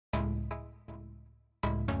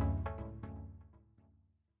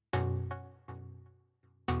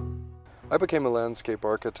I became a landscape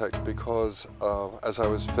architect because as I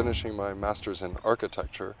was finishing my master's in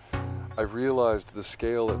architecture, I realized the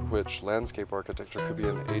scale at which landscape architecture could be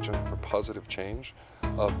an agent for positive change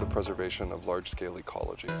of the preservation of large-scale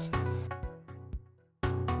ecologies.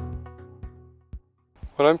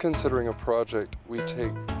 When I'm considering a project, we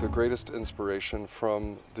take the greatest inspiration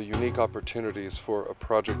from the unique opportunities for a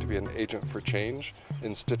project to be an agent for change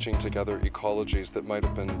in stitching together ecologies that might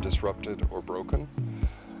have been disrupted or broken.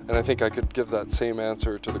 And I think I could give that same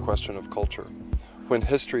answer to the question of culture. When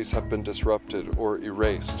histories have been disrupted or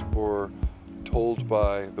erased or told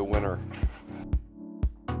by the winner.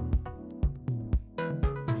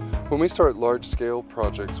 When we start large-scale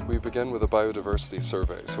projects, we begin with a biodiversity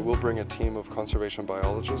survey. So we'll bring a team of conservation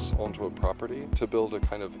biologists onto a property to build a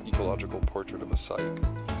kind of ecological portrait of a site.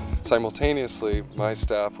 Simultaneously, my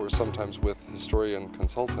staff, or sometimes with historian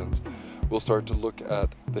consultants, will start to look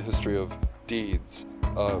at the history of deeds,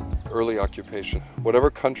 early occupation. Whatever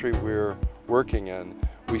country we're working in,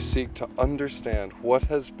 we seek to understand what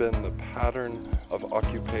has been the pattern of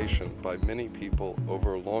occupation by many people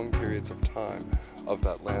over long periods of time of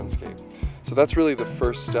that landscape. So that's really the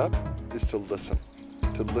first step, is to listen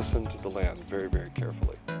to the land very, very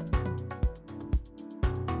carefully.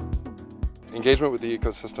 Engagement with the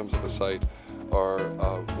ecosystems of a site are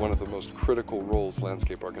one of the most critical roles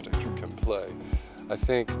landscape architecture can play. I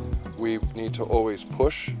think we need to always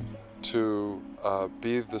push to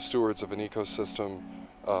be the stewards of an ecosystem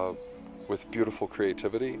with beautiful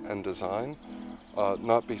creativity and design,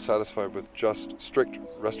 not be satisfied with just strict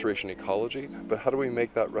restoration ecology, but how do we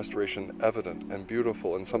make that restoration evident and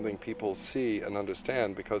beautiful and something people see and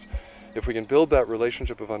understand? Because if we can build that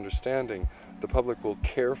relationship of understanding, the public will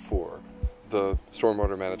care for the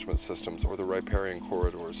stormwater management systems or the riparian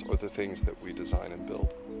corridors or the things that we design and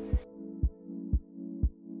build.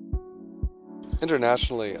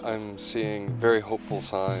 Internationally, I'm seeing very hopeful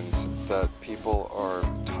signs that people are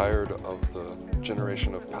tired of the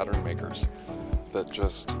generation of pattern makers that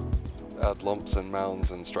just add lumps and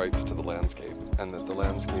mounds and stripes to the landscape, and that the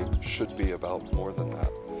landscape should be about more than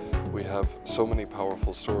that. We have so many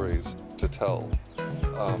powerful stories to tell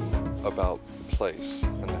about place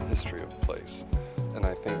and the history of place. And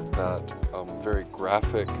I think that very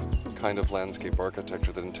graphic kind of landscape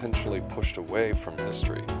architecture that intentionally pushed away from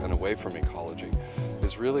history and away from ecology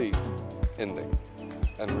is really ending.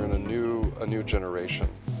 And we're in a new generation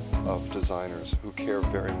of designers who care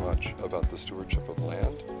very much about the stewardship of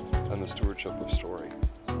land and the stewardship of story.